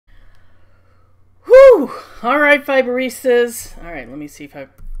Woo! All right, Fiberistas. All right, let me see if I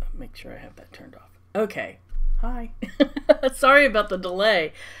make sure I have that turned off. Okay. Hi. Sorry about the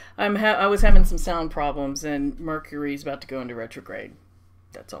delay. I was having some sound problems, and Mercury's about to go into retrograde.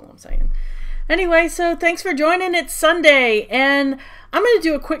 That's all I'm saying. Anyway, so thanks for joining. It's Sunday, and I'm going to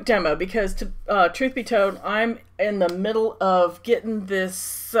do a quick demo because, truth be told, I'm in the middle of getting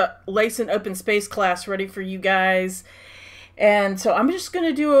this Lace and Open Space class ready for you guys. And so I'm just going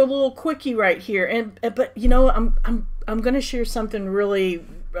to do a little quickie right here. But you know, I'm going to share something really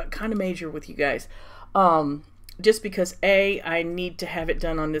kind of major with you guys. Just because A, I need to have it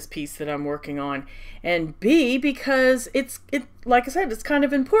done on this piece that I'm working on, and B, because it like I said, it's kind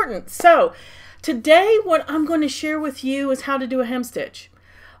of important. So today what I'm going to share with you is how to do a hemstitch.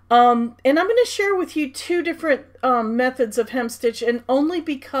 And I'm going to share with you two different methods of hemstitch, and only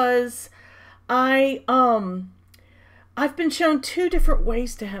because I've been shown two different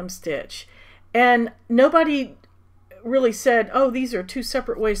ways to hemstitch, and nobody really said, oh, these are two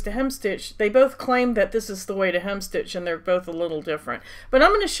separate ways to hemstitch. They both claim that this is the way to hemstitch, and they're both a little different. But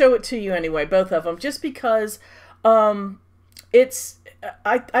I'm going to show it to you anyway, both of them, just because I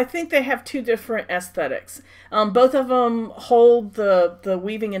think they have two different aesthetics. Both of them hold the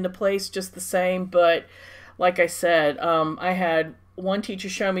weaving into place just the same, but like I said, I had one teacher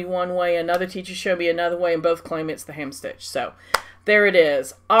show me one way, another teacher show me another way, and both claim it's the hemstitch. So there it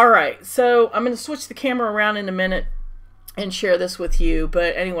is. All right, so I'm going to switch the camera around in a minute and share this with you.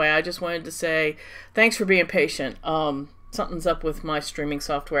 But anyway, I just wanted to say thanks for being patient. Something's up with my streaming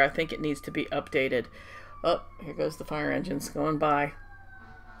software. I think it needs to be updated. Oh, here goes the fire engines going by.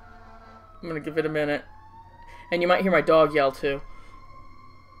 I'm going to give it a minute. And you might hear my dog yell too.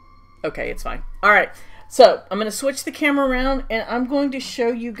 Okay, it's fine. All right. So I'm going to switch the camera around, and I'm going to show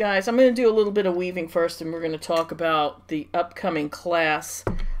you guys. I'm going to do a little bit of weaving first, and we're going to talk about the upcoming class,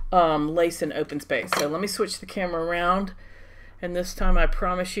 Lace and Open Space. So let me switch the camera around, and this time I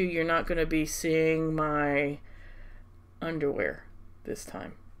promise you, you're not going to be seeing my underwear this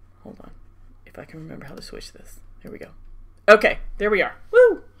time. Hold on, if I can remember how to switch this. Here we go. Okay, there we are.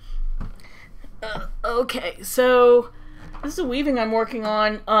 Woo! Okay, so this is a weaving I'm working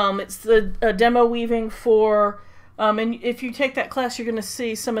on. It's the demo weaving for, and if you take that class, you're going to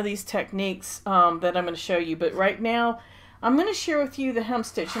see some of these techniques that I'm going to show you. But right now, I'm going to share with you the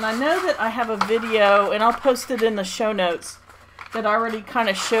hemstitch. And I know that I have a video, and I'll post it in the show notes, that already kind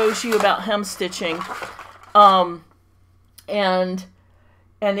of shows you about hemstitching. And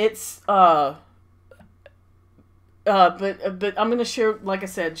it's, but I'm going to share, like I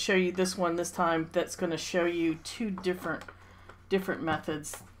said, show you this one this time that's going to show you two different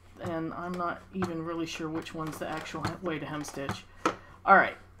methods, and I'm not even really sure which one's the actual way to hemstitch. All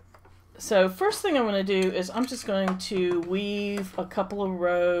right, so first thing I'm going to do is I'm just going to weave a couple of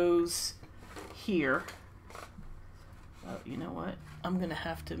rows here. Oh, you know what? I'm going to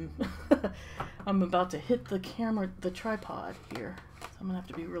have to, I'm about to hit the camera, the tripod here, so I'm going to have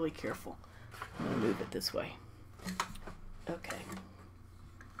to be really careful. I'm going to move it this way. Okay.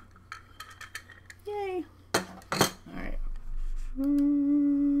 Yay. All right.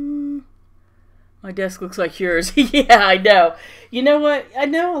 My desk looks like yours. Yeah, I know. You know what? I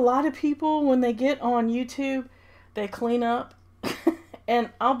know a lot of people, when they get on YouTube, they clean up.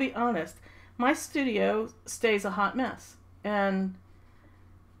 And I'll be honest, my studio stays a hot mess. And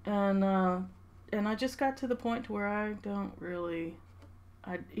I just got to the point where I don't really,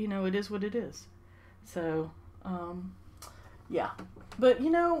 you know, it is what it is. So, yeah. But, you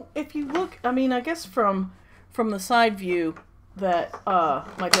know, if you look, I mean, I guess from the side view, that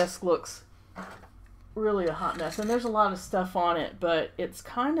my desk looks really a hot mess, and there's a lot of stuff on it, but it's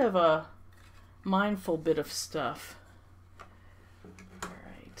kind of a mindful bit of stuff. All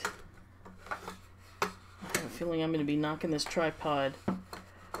right, I have a feeling I'm going to be knocking this tripod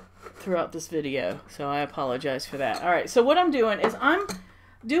throughout this video, so I apologize for that. All right, so what I'm doing is I'm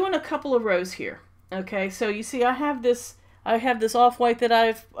doing a couple of rows here. Okay, so you see I have this off-white that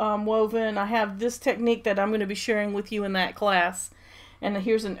I've woven. I have this technique that I'm going to be sharing with you in that class. And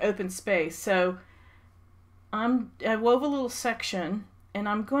here's an open space. So I wove a little section, and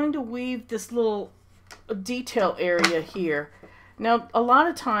I'm going to weave this little detail area here. Now, a lot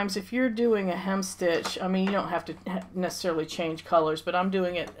of times if you're doing a hemstitch, I mean, you don't have to necessarily change colors, but I'm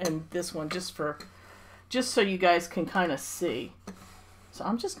doing it in this one just so you guys can kind of see. So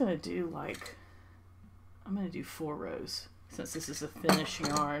I'm just going to do like, I'm going to do 4 rows since this is a finish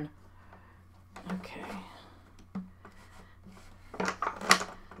yarn. Okay.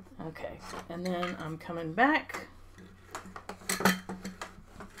 Okay, and then I'm coming back.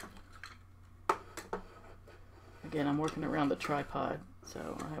 Again, I'm working around the tripod,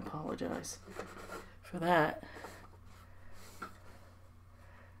 so I apologize for that.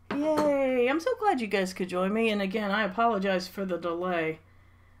 Yay! I'm so glad you guys could join me. And again, I apologize for the delay.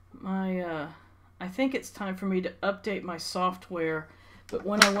 I think it's time for me to update my software. But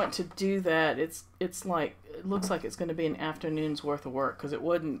when I went to do that, it's like, it looks like it's going to be an afternoon's worth of work because it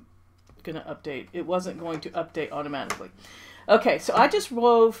wasn't going to update. It wasn't going to update automatically. Okay, so I just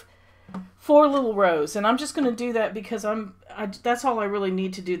wove 4 little rows, and I'm just going to do that because that's all I really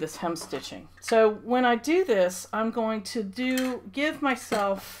need to do this hem stitching. So when I do this, I'm going to give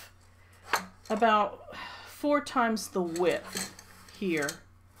myself about 4 times the width here.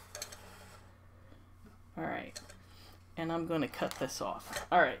 All right, and I'm going to cut this off.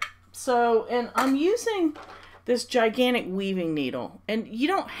 All right, so, and I'm using this gigantic weaving needle, and you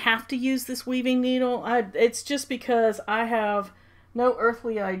don't have to use this weaving needle. It's just because I have no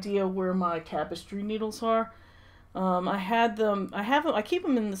earthly idea where my tapestry needles are. I keep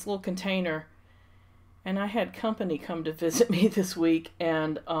them in this little container, and I had company come to visit me this week,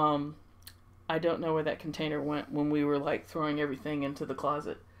 and I don't know where that container went when we were like throwing everything into the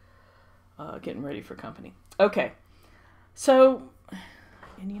closet, getting ready for company. Okay, so,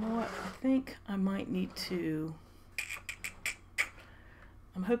 and you know what, I think I might need to,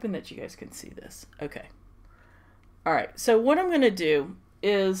 I'm hoping that you guys can see this. Okay. All right, so what I'm going to do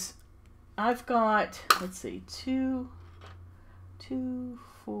is I've got, let's see, 2,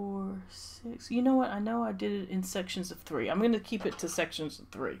 4, 6. You know what? I know I did it in sections of 3. I'm going to keep it to sections of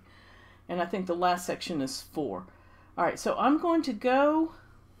 3. And I think the last section is 4. All right, so I'm going to go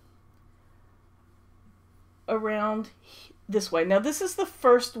around this way. Now, this is the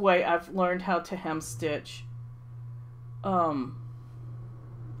first way I've learned how to hem stitch.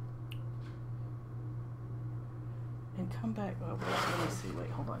 And come back. Oh, wait, let me see. Wait,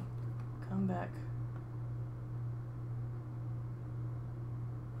 hold on. Come back.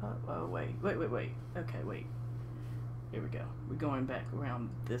 Oh, wait. Okay, wait. Here we go. We're going back around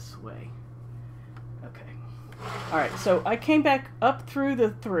this way. Okay. All right, so I came back up through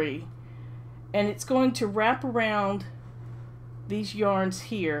the 3, and it's going to wrap around these yarns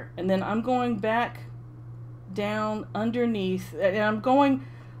here, and then I'm going back down underneath, and I'm going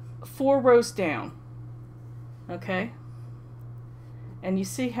 4 rows down. Okay, and you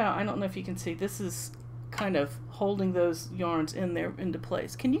see how, I don't know if you can see, this is kind of holding those yarns in there into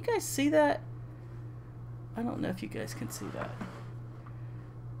place. Can you guys see that? I don't know if you guys can see that.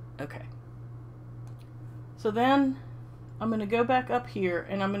 Okay, so then I'm going to go back up here,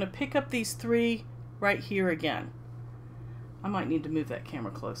 and I'm going to pick up these 3 right here again. I might need to move that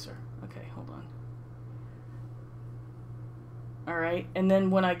camera closer. Okay, hold on. All right, and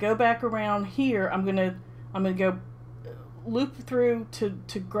then when I go back around here, I'm gonna go loop through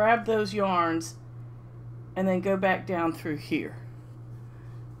to grab those yarns, and then go back down through here.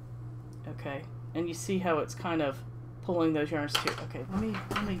 Okay, and you see how it's kind of pulling those yarns too. Okay, let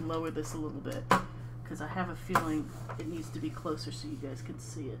me lower this a little bit because I have a feeling it needs to be closer so you guys can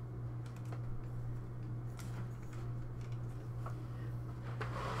see it.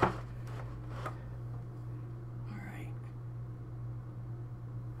 All right.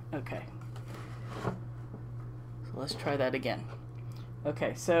 Okay. So let's try that again.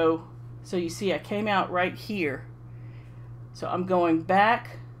 Okay, so you see I came out right here. So I'm going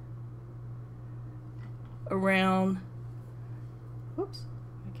back around, whoops,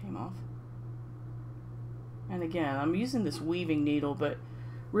 it came off. And again, I'm using this weaving needle, but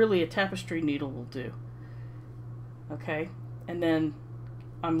really a tapestry needle will do. Okay, and then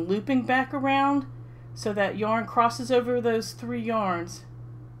I'm looping back around so that yarn crosses over those 3 yarns,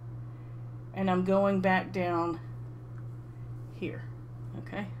 and I'm going back down here.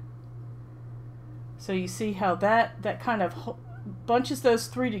 Okay, so you see how that kind of bunches those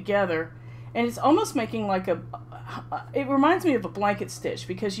 3 together, and it's almost making like it reminds me of a blanket stitch,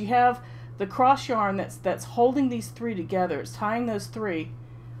 because you have the cross yarn that's holding these 3 together. It's tying those 3,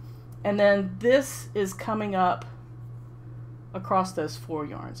 and then this is coming up across those 4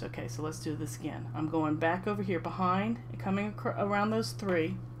 yarns. Okay, so let's do this again. I'm going back over here behind and coming around those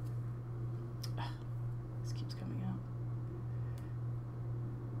 3. This keeps coming out.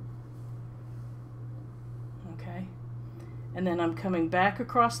 Okay, and then I'm coming back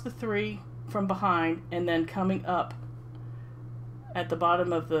across the 3 from behind, and then coming up at the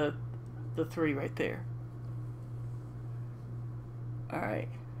bottom of the 3 right there. All right,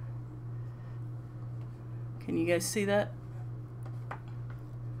 can you guys see that?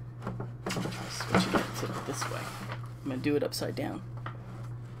 I'll try switching it to this way. I'm going to do it upside down.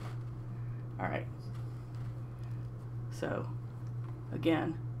 All right, so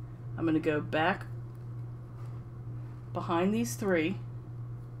again, I'm going to go back behind these 3,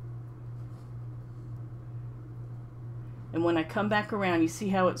 And when I come back around, you see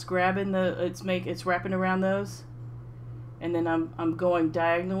how it's grabbing it's wrapping around those? And then I'm going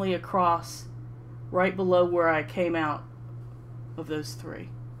diagonally across right below where I came out of those 3.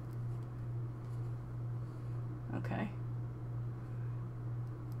 Okay.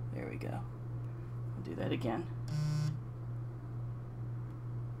 There we go. I'll do that again.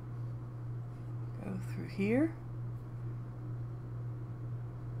 Go through here.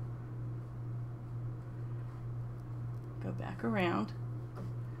 Go back around.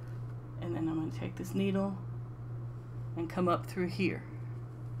 And then I'm going to take this needle and come up through here.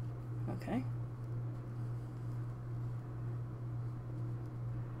 Okay.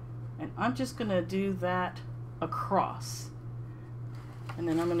 And I'm just going to do that across. And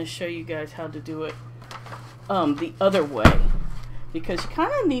then I'm going to show you guys how to do it the other way. Because you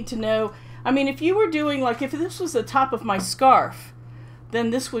kind of need to know, I mean, if you were doing, like, if this was the top of my scarf,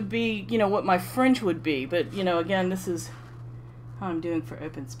 then this would be, you know, what my fringe would be. But, you know, again, this is how I'm doing for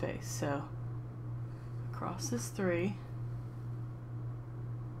open space. So, across this 3.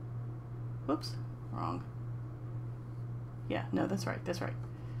 Whoops, wrong. Yeah, no, that's right, that's right.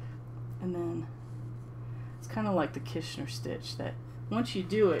 And then it's kind of like the Kishner stitch that once you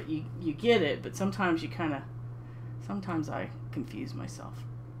do it, you get it, but sometimes you sometimes I confuse myself.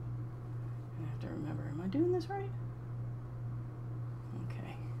 I have to remember, am I doing this right?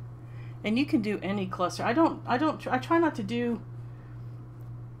 Okay. And you can do any cluster. I try not to do,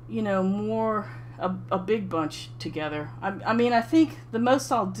 you know, a big bunch together. I mean, I think the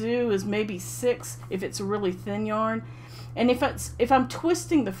most I'll do is maybe 6 if it's a really thin yarn. And if I'm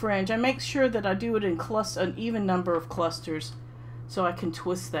twisting the fringe, I make sure that I do it in an even number of clusters so I can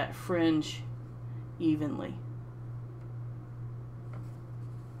twist that fringe evenly.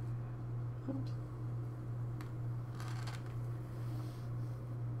 Oops.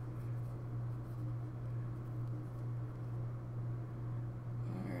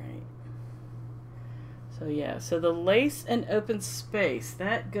 Alright. So yeah, so the lace and open space,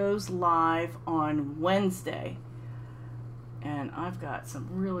 that goes live on Wednesday. And I've got some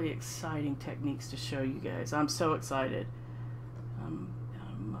really exciting techniques to show you guys. I'm so excited.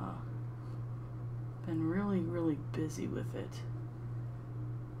 Been really busy with it.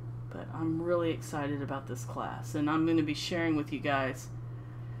 But I'm really excited about this class. And I'm going to be sharing with you guys,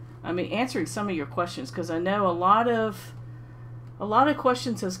 I mean, answering some of your questions, because I know a lot of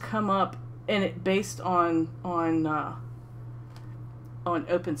questions has come up in it based on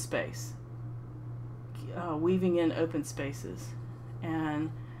open space. Weaving in open spaces,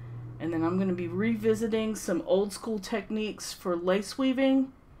 and then I'm going to be revisiting some old school techniques for lace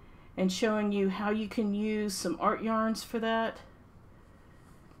weaving and showing you how you can use some art yarns for that.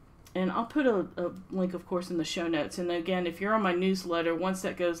 And I'll put a link, of course, in the show notes. And again, if you're on my newsletter, once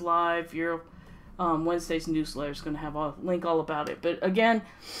that goes live, your Wednesday's newsletter is going to have a link all about it. But again,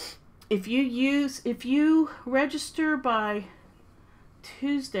 if you register by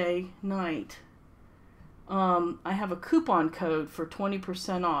Tuesday night, I have a coupon code for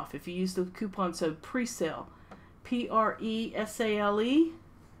 20% off. If you use the coupon code PRESALE, PRESALE,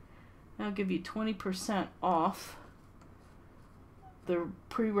 that'll give you 20% off the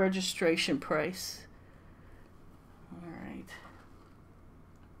pre-registration price. All right.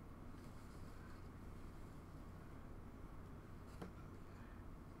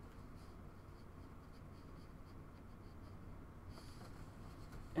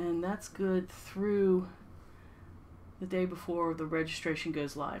 And that's good through the day before the registration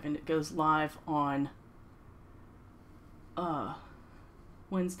goes live, and it goes live on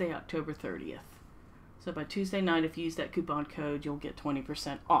Wednesday, October 30th. So by Tuesday night, if you use that coupon code, you'll get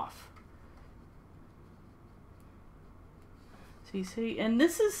 20% off. So you see, and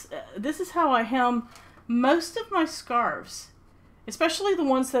this is how I hem most of my scarves, especially the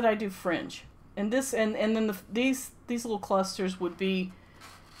ones that I do fringe. And then these little clusters would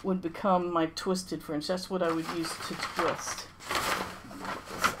become my twisted fringe. That's what I would use to twist. Get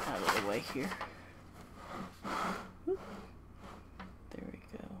this out of the way here. There we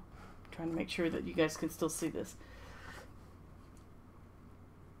go. I'm trying to make sure that you guys can still see this.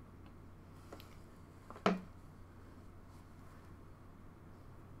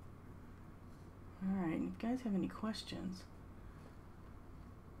 Alright, if you guys have any questions,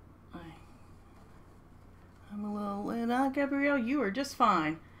 I'm a little late. Gabrielle, you are just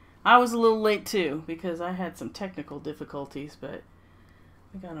fine. I was a little late too because I had some technical difficulties, but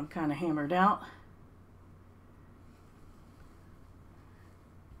I got them kind of hammered out.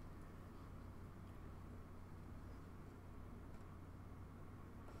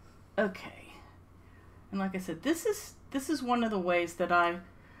 Okay, and like I said, this is one of the ways that I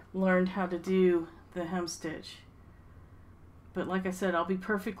learned how to do the hem stitch. But like I said, I'll be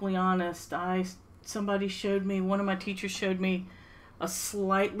perfectly honest. Somebody showed me, one of my teachers showed me a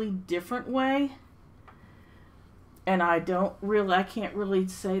slightly different way. And I can't really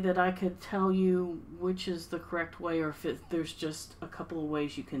say that I could tell you which is the correct way, or if there's just a couple of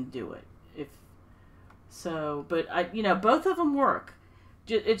ways you can do it. But both of them work.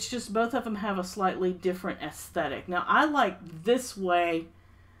 It's just both of them have a slightly different aesthetic. Now, I like this way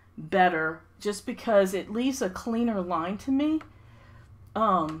better just because it leaves a cleaner line to me.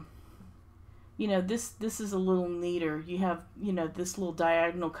 This is a little neater. You have, this little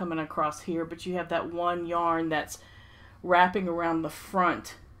diagonal coming across here, but you have that one yarn that's wrapping around the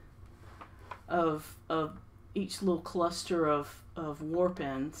front of each little cluster of warp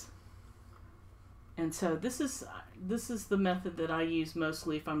ends. And so this is the method that I use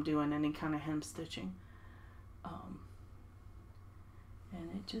mostly if I'm doing any kind of hem stitching.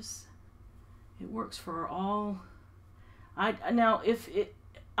 And it works for all.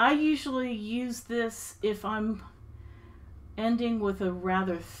 I usually use this if I'm ending with a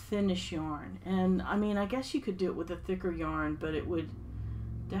rather thinnish yarn. And I mean, I guess you could do it with a thicker yarn, but it would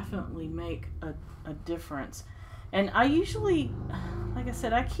definitely make a difference. And I usually, like I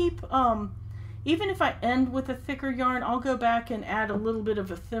said, I keep, even if I end with a thicker yarn, I'll go back and add a little bit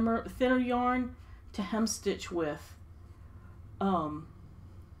of a thinner yarn to hem stitch with.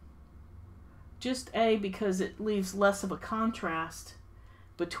 Just because it leaves less of a contrast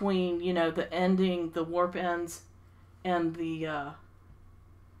between, the ending, the warp ends, and the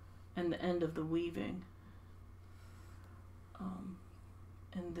end of the weaving.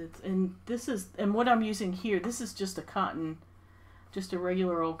 And what I'm using here, this is just a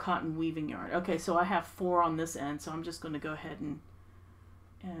regular old cotton weaving yarn. Okay, so I have 4 on this end, so I'm just going to go ahead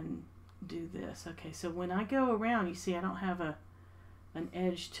and do this. Okay, so when I go around, you see I don't have an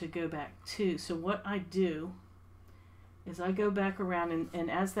edge to go back to. So what I do is I go back around,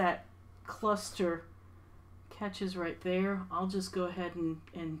 and as that cluster catches right there, I'll just go ahead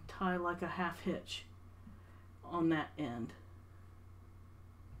and tie like a half hitch on that end.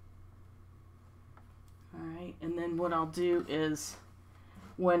 Alright, and then what I'll do is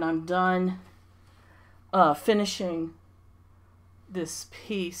when I'm done finishing this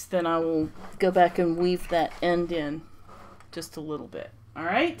piece, then I will go back and weave that end in just a little bit.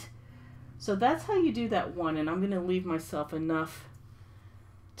 Alright, so that's how you do that one, and I'm going to leave myself enough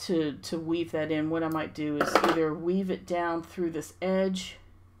to weave that in. What I might do is either weave it down through this edge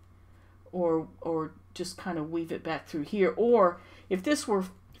or just kind of weave it back through here. Or if this were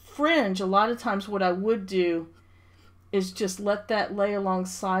fringe, a lot of times what I would do is just let that lay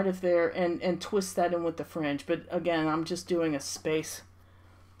alongside of there and twist that in with the fringe. But again, I'm just doing a space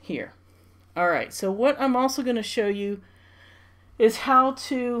here. Alright, so what I'm also going to show you is how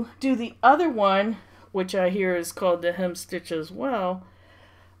to do the other one, which I hear is called the hem stitch as well,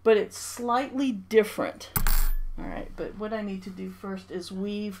 but it's slightly different. Alright, but what I need to do first is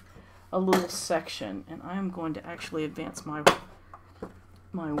weave a little section, and I'm going to actually advance my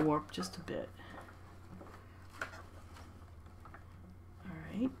warp just a bit.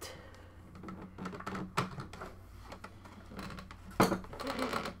 Alright.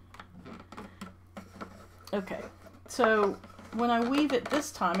 Okay, so when I weave it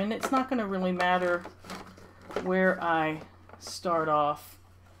this time, and it's not going to really matter where I start off,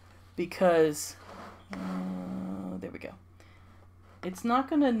 because there we go. It's not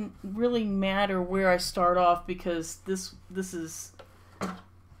going to really matter where I start off, because this was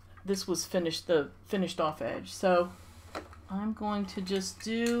the finished off edge. So I'm going to just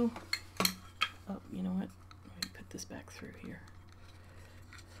do, oh, you know what? Let me put this back through here.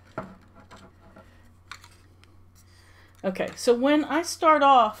 Okay, so when I start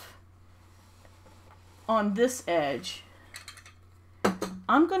off on this edge,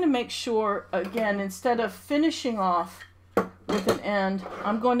 I'm going to make sure, again, instead of finishing off with an end,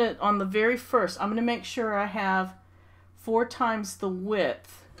 I'm going to, on the very first, I'm going to make sure I have 4 times the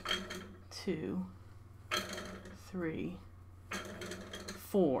width. 2, 3,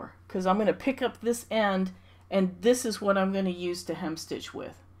 4. Because I'm going to pick up this end, and this is what I'm going to use to hem stitch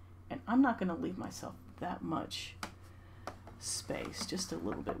with. And I'm not going to leave myself that much space, just a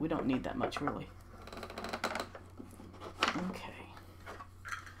little bit. We don't need that much, really. Okay.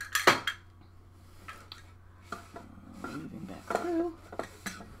 Moving back through.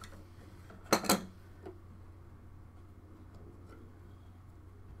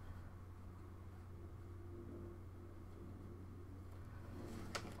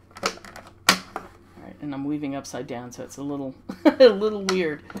 All right, and I'm weaving upside down, so it's a little a little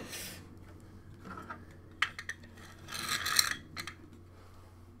weird.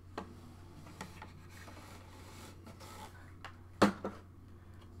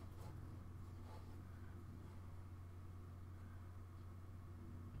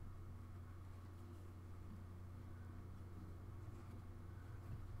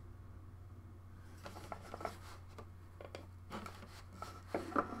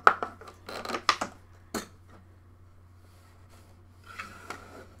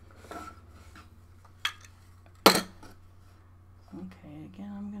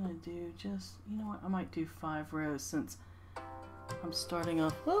 again, I'm gonna do just, you know what, I might do 5 rows since I'm starting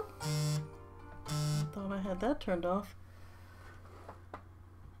off. Oh, I thought I had that turned off.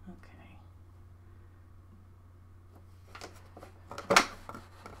 Okay.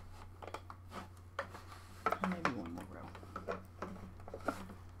 And maybe one more row.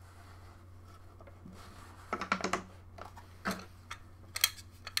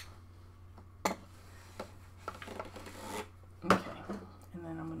 Okay, and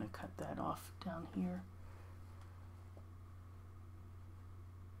then I'm going to cut that off down here.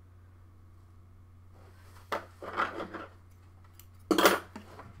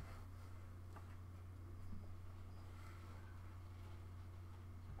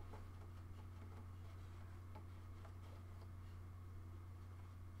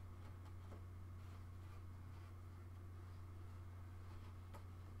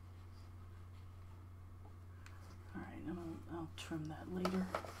 I'll trim that later.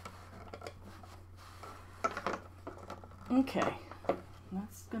 Okay,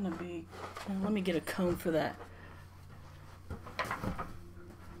 that's gonna be, let me get a comb for that.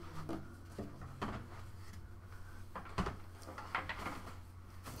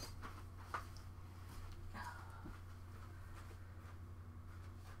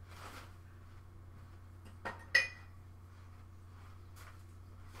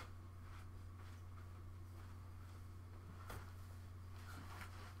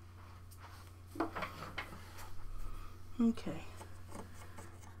 Okay.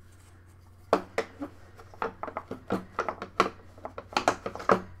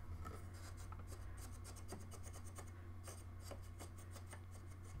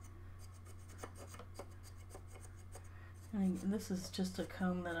 And this is just a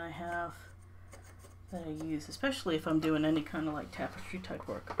comb that I have that I use, especially if I'm doing any kind of like tapestry type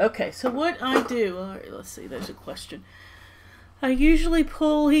work. Okay, so what I do, all right, let's see, there's a question. I usually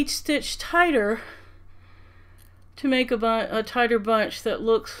pull each stitch tighter to make a tighter bunch that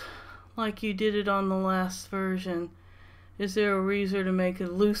looks like you did it on the last version. Is there a reason to make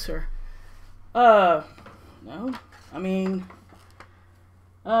it looser? No. I mean,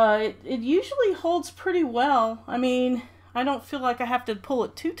 it usually holds pretty well. I mean, I don't feel like I have to pull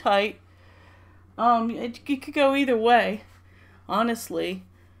it too tight. It could go either way, honestly.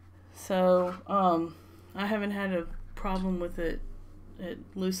 So, I haven't had a problem with it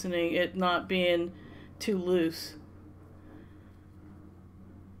loosening, it not being too loose.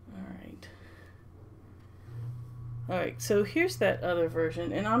 Alright, so here's that other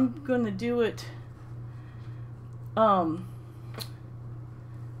version, and I'm going to do it, so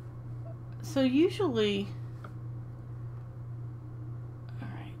usually,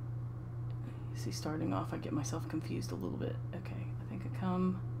 alright, you see starting off I get myself confused a little bit. Okay, I think I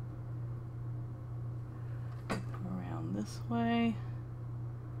come around this way.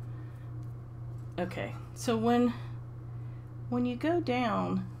 Okay, so when you go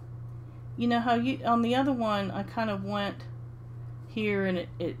down, you know how you, on the other one, I kind of went here and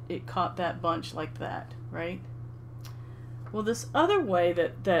it caught that bunch like that, right? Well, this other way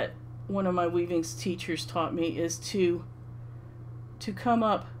that one of my weaving teachers taught me is to come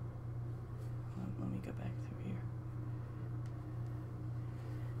up, let me go back through here,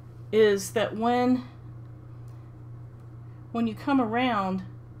 is that when you come around,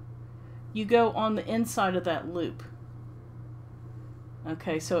 you go on the inside of that loop.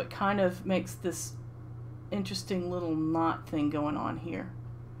 Okay, so it kind of makes this interesting little knot thing going on here.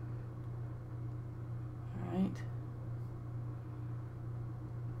 All right.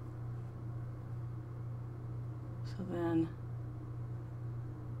 So then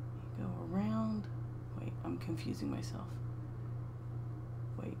you go around. Wait, I'm confusing myself.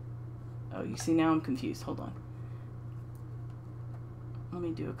 Wait. Oh, you see, now I'm confused. Hold on. Let me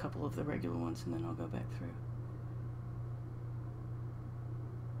do a couple of the regular ones and then I'll go back through.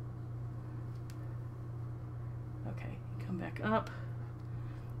 Okay, come back up.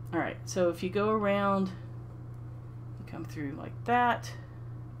 All right, so if you go around, you come through like that.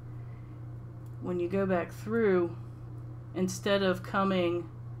 When you go back through, instead of coming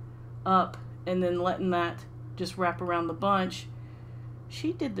up and then letting that just wrap around the bunch,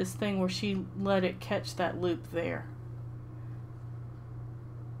 she did this thing where she let it catch that loop there.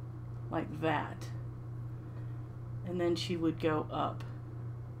 Like that. And then she would go up.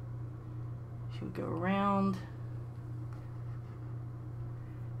 She would go around.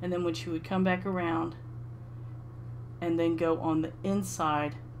 And then when she would come back around and then go on the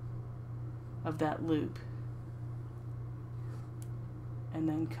inside of that loop and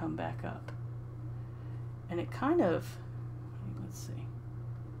then come back up. And it kind of, let's see,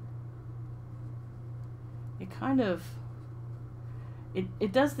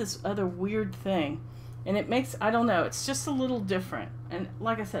 it does this other weird thing, and it makes, I don't know, it's just a little different. And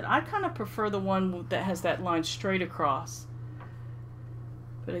like I said, I kind of prefer the one that has that line straight across.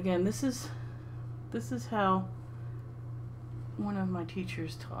 But again, this is how one of my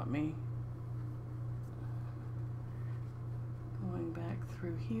teachers taught me. Going back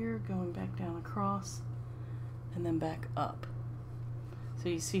through here, going back down across, and then back up. So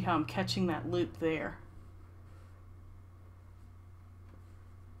you see how I'm catching that loop there.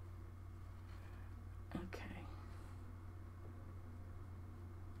 Okay.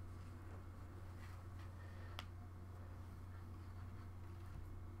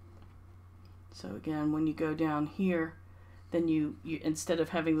 So again, when you go down here, then you instead of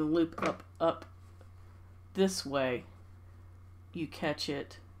having the loop up this way, you catch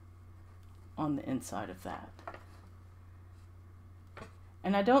it on the inside of that.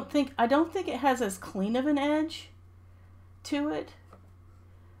 And I don't think it has as clean of an edge to it,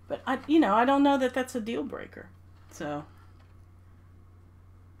 but I don't know that that's a deal breaker. So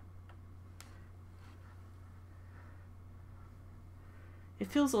it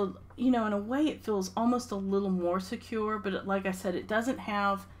feels in a way it feels almost a little more secure, but like I said, it doesn't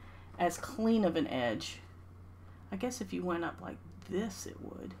have as clean of an edge. I guess if you went up like this, it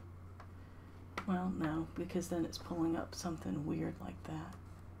would. Well, no, because then it's pulling up something weird like that.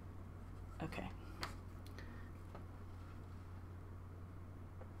 Okay.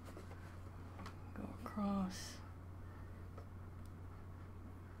 Go across.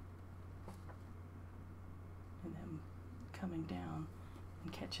 And then coming down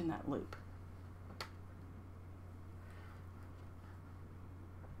and catching that loop.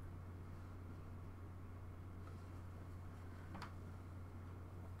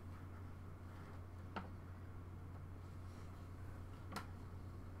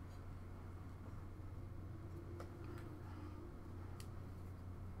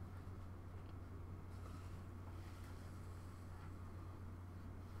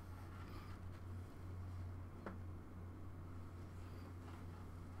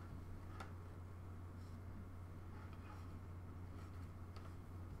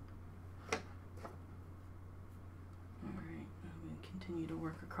 Continue to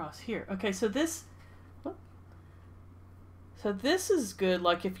work across here. Okay, so this is good.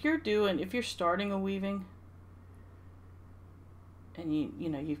 Like if you're starting a weaving and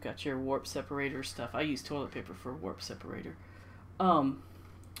you've got your warp separator stuff. I use toilet paper for warp separator.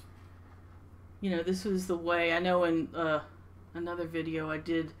 This was the way. I know in another video I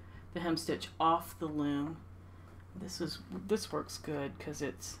did the hemstitch off the loom. This works good because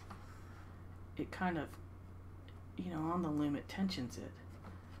it kind of, on the loom it tensions it.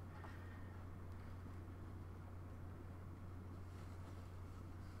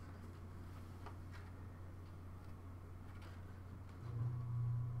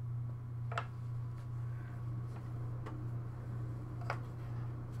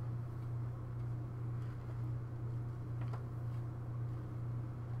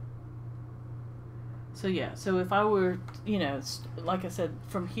 So yeah, so if I were, like I said,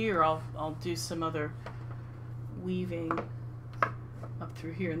 from here I'll do some other weaving up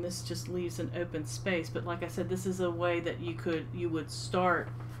through here, and this just leaves an open space. But like I said, this is a way that you would start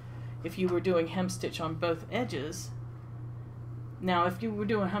if you were doing hemstitch on both edges. Now, if you were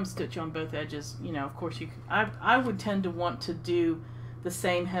doing hemstitch on both edges, of course I would tend to want to do the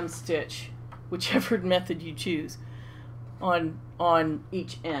same hemstitch, whichever method you choose, on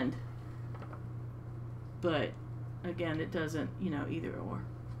each end. But again, it doesn't, either or,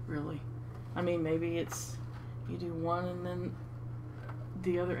 really. I mean, maybe it's you do one and then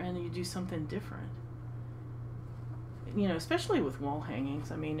the other end you do something different. Especially with wall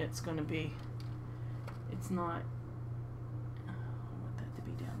hangings. I mean, it's not, I want that to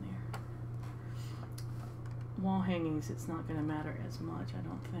be down there. Wall hangings, it's not going to matter as much, I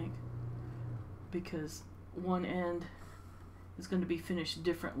don't think, because one end is going to be finished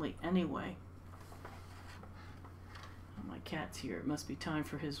differently anyway. My cat's here. It must be time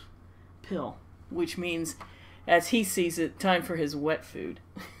for his pill, which means, as he sees it, time for his wet food.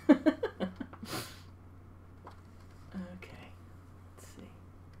 Okay, let's see.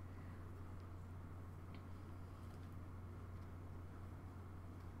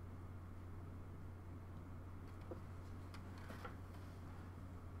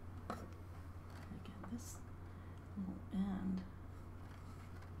 Again, this will end.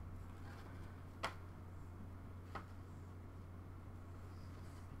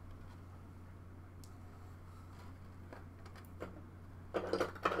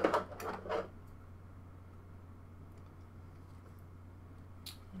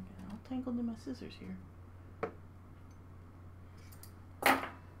 Tangled in my scissors here.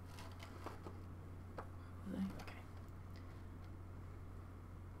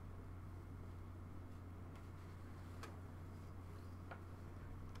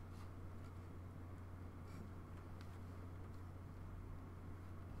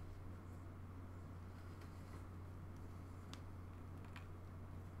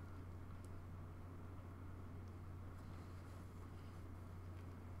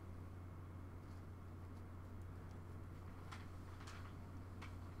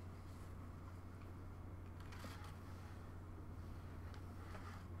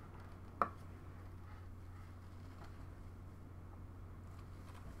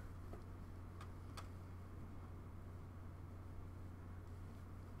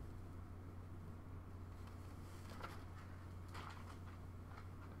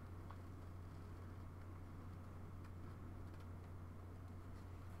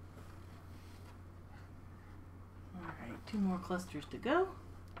 2 more clusters to go.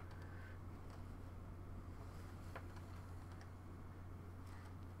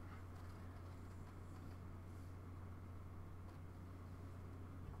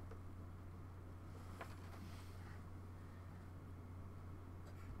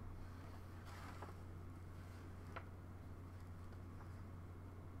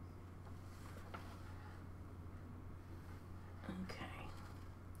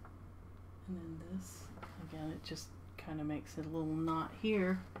 And then this, again, it just kind of makes it a little knot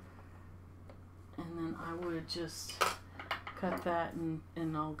here. And then I would just cut that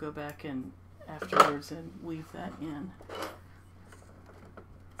and I'll go back in afterwards and weave that in.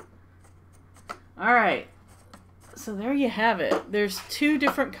 All right, so there you have it. There's 2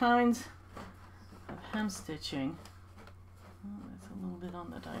 different kinds of hem stitching. Oh, that's a little bit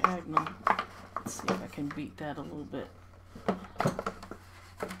on the diagonal. Let's see if I can beat that a little bit.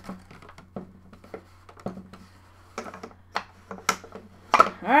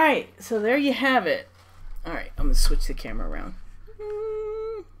 Alright, so there you have it. Alright, I'm going to switch the camera around.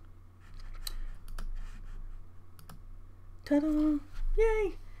 Ta-da!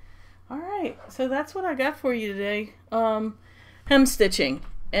 Yay! Alright, so that's what I got for you today. Hem stitching.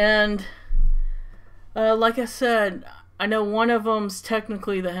 And like I said, I know one of them's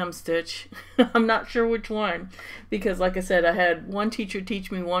technically the hem stitch. I'm not sure which one, because like I said, I had one teacher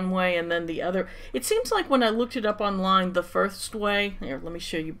teach me one way and then the other. It seems like when I looked it up online, the first way, here, let me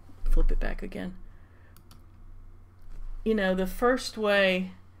show you, flip it back again. You know, the first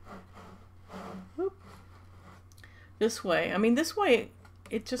way, whoop, this way, I mean, this way,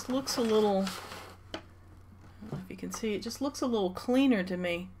 it just looks a little, I don't know if you can see, it just looks a little cleaner to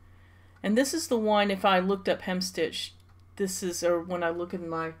me. And this is the one, if I looked up Hemstitch, this is, or when I look in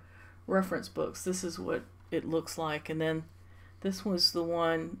my reference books, this is what it looks like. And then this was the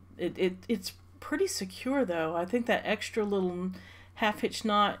one, it's pretty secure though. I think that extra little half hitch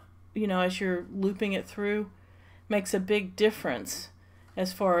knot, you know, as you're looping it through, makes a big difference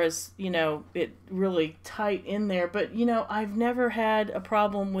as far as, you know, it really tight in there. But, you know, I've never had a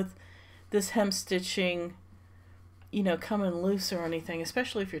problem with this hem stitching, you know, coming loose or anything,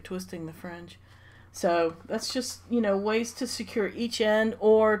 especially if you're twisting the fringe. So that's just, you know, ways to secure each end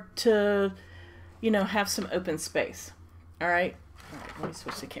or to, you know, have some open space. All right. All right, let me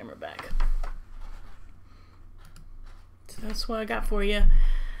switch the camera back. So that's what I got for you.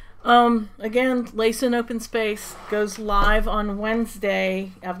 Again, Lace in Open Space goes live on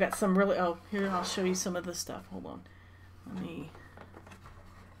Wednesday. I've got some really, oh, here, I'll show you some of the stuff. Hold on.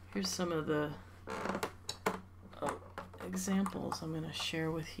 Here's some of the examples I'm going to share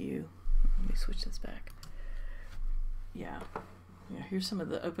with you. Let me switch this back. Yeah, here's some of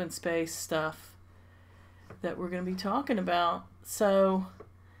the open space stuff that we're going to be talking about. So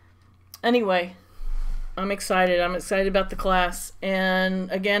anyway, I'm excited. I'm excited about the class.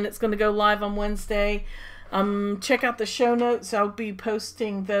 And again, it's going to go live on Wednesday. Check out the show notes. I'll be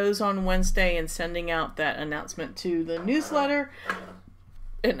posting those on Wednesday and sending out that announcement to the newsletter.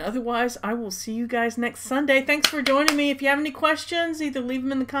 And otherwise, I will see you guys next Sunday. Thanks for joining me. If you have any questions, either leave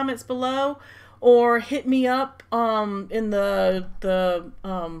them in the comments below or hit me up in the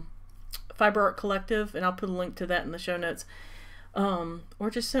Fiber Art Collective, and I'll put a link to that in the show notes. Or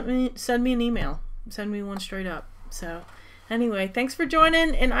just send me an email. Send me one straight up. So anyway, thanks for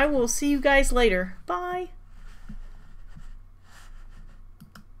joining, and I will see you guys later. Bye.